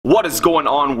What is going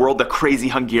on, world? The Crazy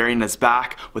Hungarian is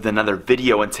back with another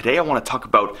video, and today I want to talk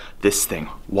about this thing,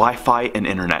 Wi-Fi and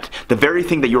internet. The very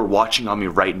thing that you're watching on me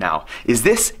right now. Is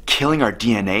this killing our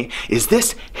DNA? Is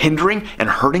this hindering and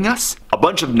hurting us? A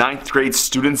bunch of 9th grade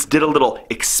students did a little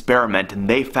experiment, and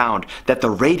they found that the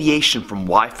radiation from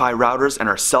Wi-Fi routers and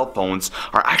our cell phones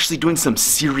are actually doing some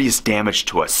serious damage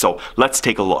to us. So let's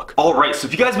take a look. Alright, so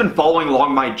if you guys have been following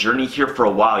along my journey here for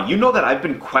a while, you know that I've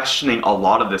been questioning a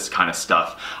lot of this kind of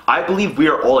stuff. I believe we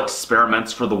are all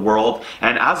experiments for the world,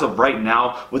 and as of right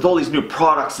now, with all these new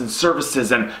products and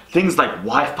services and things like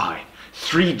Wi-Fi,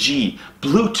 3G,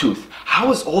 Bluetooth,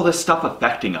 how is all this stuff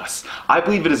affecting us? I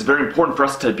believe it is very important for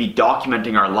us to be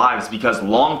documenting our lives, because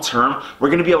long term, we're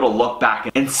going to be able to look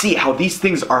back and see how these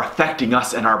things are affecting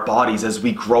us and our bodies as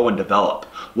we grow and develop.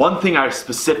 One thing I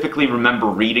specifically remember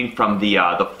reading from the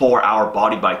 4-Hour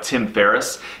Body by Tim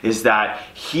Ferriss is that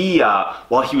he,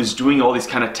 while he was doing all these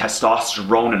kind of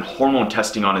testosterone and hormone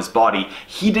testing on his body,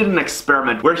 he did an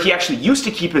experiment where he actually used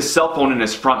to keep his cell phone in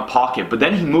his front pocket, but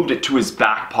then he moved it to his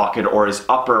back pocket or his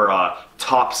upper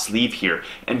top sleeve here,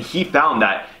 and he found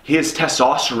that his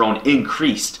testosterone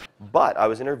increased. But I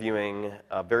was interviewing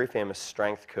a very famous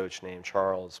strength coach named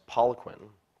Charles Poliquin,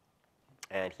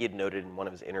 and he had noted in one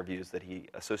of his interviews that he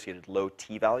associated low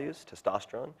T values,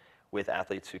 testosterone, with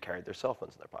athletes who carried their cell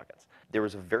phones in their pockets. There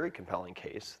was a very compelling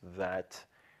case that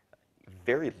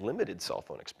very limited cell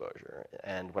phone exposure,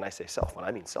 and when I say cell phone,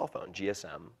 I mean cell phone, GSM,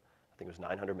 I think it was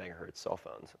 900 megahertz cell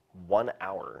phones, 1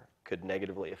 hour could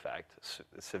negatively affect,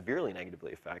 severely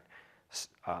negatively affect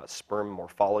sperm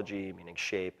morphology, meaning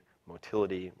shape,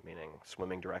 motility, meaning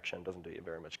swimming direction, doesn't do you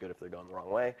very much good if they're going the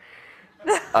wrong way,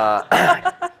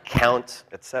 count,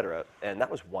 etc. And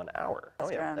that was 1 hour. Oh,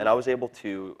 yeah. And I was able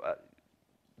to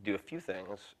do a few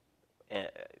things,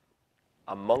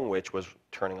 among which was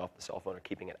turning off the cell phone or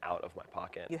keeping it out of my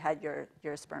pocket. You had your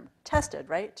sperm tested,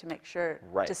 right? To make sure,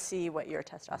 to see what your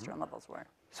testosterone levels were.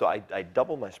 So I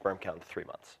doubled my sperm count in 3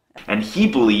 months. And he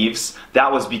believes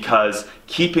that was because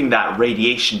keeping that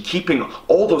radiation, keeping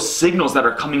all those signals that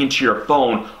are coming into your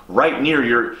phone right near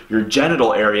your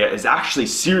genital area is actually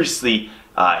seriously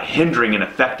hindering and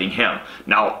affecting him.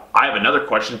 Now, I have another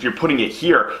question. If you're putting it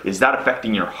here, is that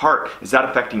affecting your heart? Is that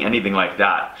affecting anything like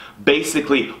that?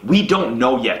 Basically, we don't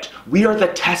know yet. We are the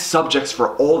test subjects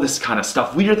for all this kind of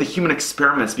stuff. We are the human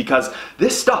experiments, because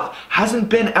this stuff hasn't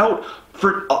been out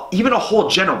for even a whole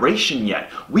generation yet.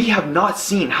 We have not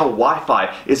seen how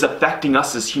Wi-Fi is affecting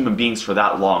us as human beings for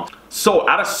that long. So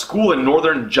at a school in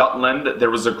northern Jutland,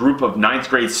 there was a group of 9th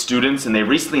grade students, and they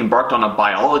recently embarked on a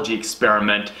biology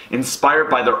experiment inspired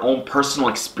by their own personal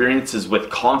experiences with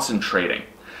concentrating.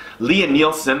 Leah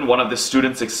Nielsen, one of the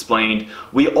students, explained,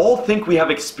 "We all think we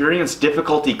have experienced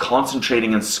difficulty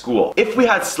concentrating in school. If we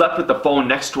had slept with the phone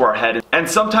next to our head, and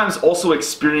sometimes also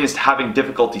experienced having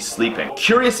difficulty sleeping."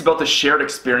 Curious about the shared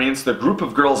experience, the group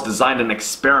of girls designed an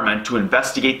experiment to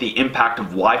investigate the impact of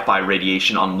Wi-Fi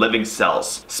radiation on living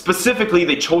cells. Specifically,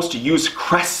 they chose to use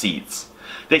cress seeds.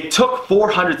 They took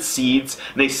 400 seeds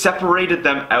and they separated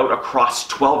them out across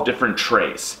 12 different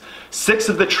trays. 6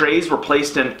 of the trays were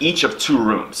placed in each of 2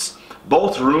 rooms.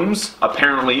 Both rooms,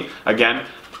 apparently, again,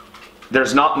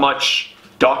 there's not much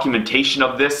documentation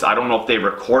of this. I don't know if they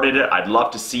recorded it. I'd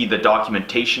love to see the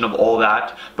documentation of all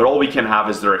that, but all we can have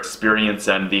is their experience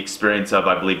and the experience of,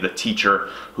 I believe, the teacher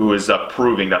who is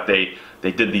proving that they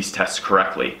did these tests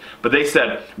correctly. But they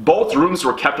said both rooms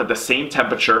were kept at the same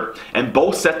temperature, and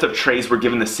both sets of trays were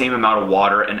given the same amount of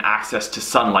water and access to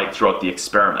sunlight throughout the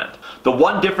experiment. The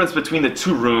one difference between the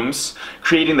 2 rooms,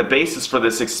 creating the basis for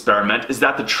this experiment, is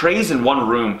that the trays in one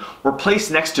room were placed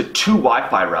next to 2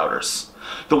 Wi-Fi routers.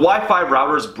 The Wi-Fi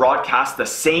routers broadcast the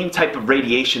same type of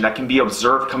radiation that can be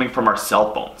observed coming from our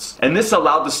cell phones. And this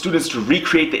allowed the students to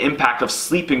recreate the impact of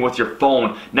sleeping with your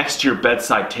phone next to your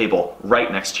bedside table,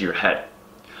 right next to your head.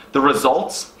 The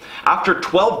results? After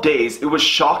 12 days, it was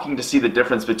shocking to see the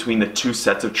difference between the 2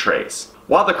 sets of trays.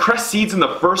 While the cress seeds in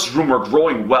the first room were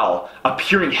growing well,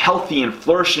 appearing healthy and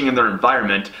flourishing in their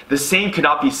environment, the same could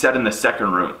not be said in the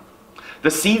second room.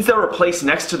 The seeds that were placed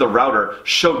next to the router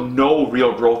showed no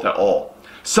real growth at all.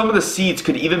 Some of the seeds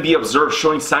could even be observed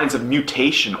showing signs of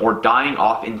mutation or dying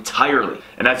off entirely.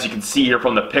 And as you can see here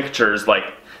from the pictures,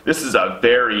 like, this is a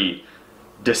very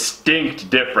distinct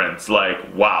difference.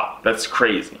 Like, wow, that's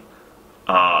crazy.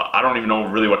 I don't even know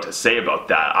really what to say about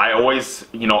that. I always,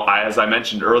 as I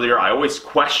mentioned earlier, I always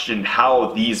questioned how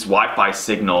these Wi-Fi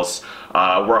signals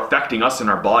were affecting us in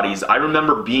our bodies. I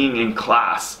remember being in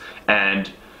class,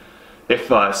 and if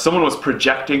someone was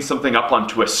projecting something up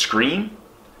onto a screen,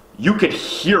 you could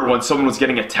hear when someone was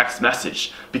getting a text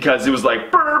message because it was like,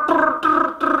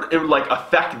 it would like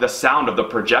affect the sound of the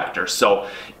projector. So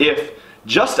if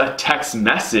just a text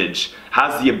message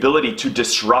has the ability to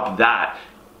disrupt that,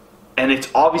 and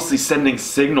it's obviously sending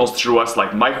signals through us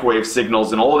like microwave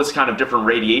signals and all this kind of different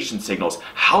radiation signals,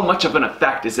 how much of an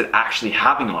effect is it actually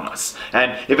having on us?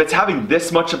 And if it's having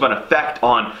this much of an effect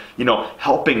on, you know,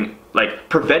 helping, like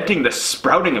preventing the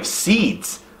sprouting of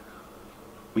seeds,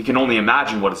 we can only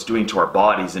imagine what it's doing to our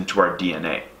bodies and to our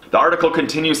DNA. The article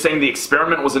continues saying the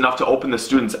experiment was enough to open the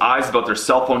students' eyes about their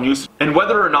cell phone use and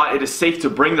whether or not it is safe to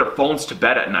bring their phones to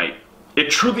bed at night. It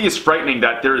truly is frightening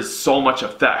that there is so much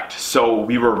effect, so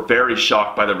we were very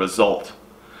shocked by the result.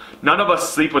 None of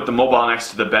us sleep with the mobile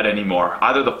next to the bed anymore.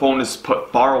 Either the phone is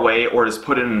put far away or it is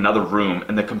put in another room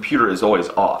and the computer is always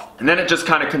off. And then it just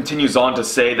kind of continues on to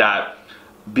say that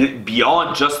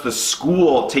beyond just the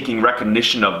school taking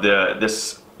recognition of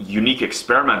this unique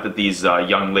experiment that these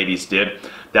young ladies did,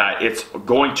 that it's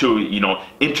going to, you know,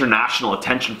 international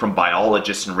attention from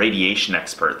biologists and radiation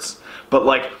experts. But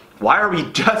like, why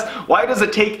does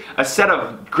it take a set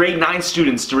of grade 9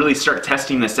 students to really start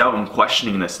testing this out and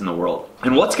questioning this in the world?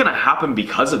 And what's going to happen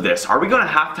because of this? Are we going to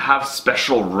have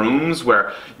special rooms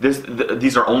where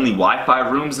these are only Wi-Fi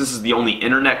rooms? This is the only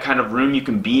internet kind of room you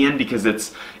can be in because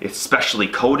it's specially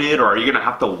coded? Or are you going to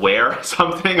have to wear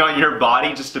something on your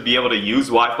body just to be able to use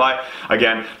Wi-Fi?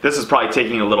 Again, this is probably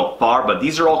taking a little far, but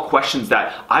these are all questions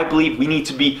that I believe we need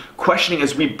to be questioning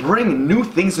as we bring new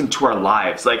things into our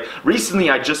lives. Like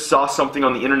recently I just saw something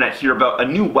on the internet here about a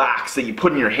new wax that you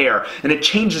put in your hair and it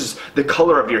changes the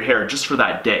color of your hair just for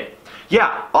that day.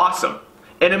 Yeah, awesome.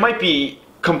 And it might be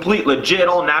complete legit,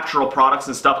 all natural products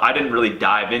and stuff. I didn't really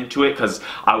dive into it because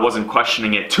I wasn't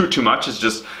questioning it too much. It's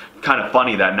just kind of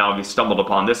funny that now we stumbled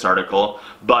upon this article.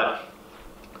 But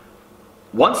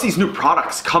once these new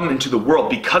products come into the world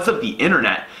because of the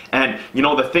internet, and you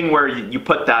know the thing where you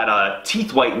put that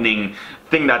teeth whitening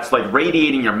thing that's like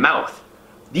radiating your mouth,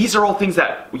 these are all things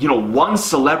that, you know, one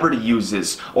celebrity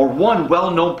uses or one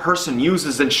well-known person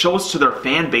uses and shows to their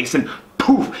fan base, and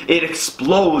poof, it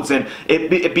explodes and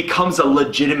it becomes a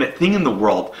legitimate thing in the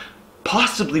world,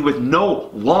 possibly with no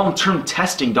long-term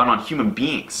testing done on human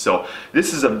beings. So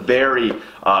this is a very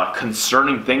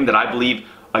concerning thing that I believe,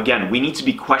 again, we need to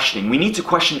be questioning. We need to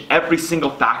question every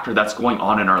single factor that's going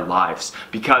on in our lives,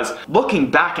 because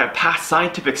looking back at past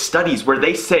scientific studies where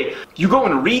they say, you go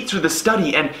and read through the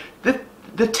study and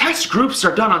the test groups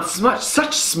are done on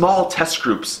such small test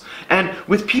groups and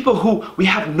with people who we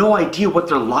have no idea what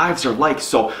their lives are like.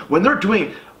 So when they're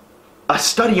doing a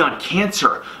study on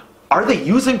cancer, are they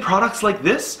using products like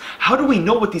this? How do we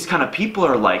know what these kind of people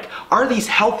are like? Are these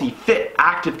healthy, fit,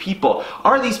 active people?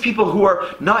 Are these people who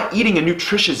are not eating a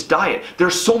nutritious diet?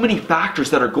 There's so many factors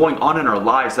that are going on in our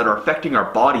lives that are affecting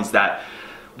our bodies that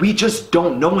we just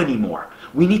don't know anymore.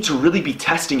 We need to really be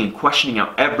testing and questioning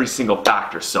out every single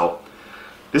factor. So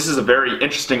this is a very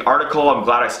interesting article. I'm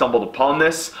glad I stumbled upon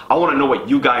this. I want to know what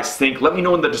you guys think. Let me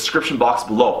know in the description box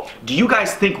below. Do you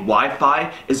guys think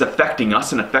Wi-Fi is affecting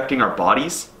us and affecting our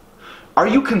bodies? Are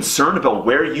you concerned about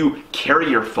where you carry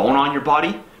your phone on your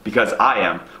body? Because I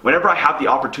am. Whenever I have the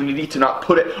opportunity to not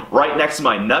put it right next to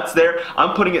my nuts there,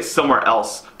 I'm putting it somewhere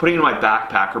else, putting it in my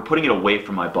backpack or putting it away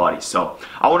from my body. So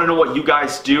I want to know what you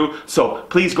guys do. So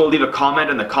please go leave a comment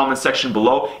in the comment section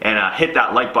below and hit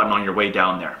that like button on your way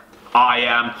down there. I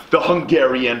am the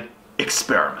Hungarian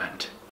experiment.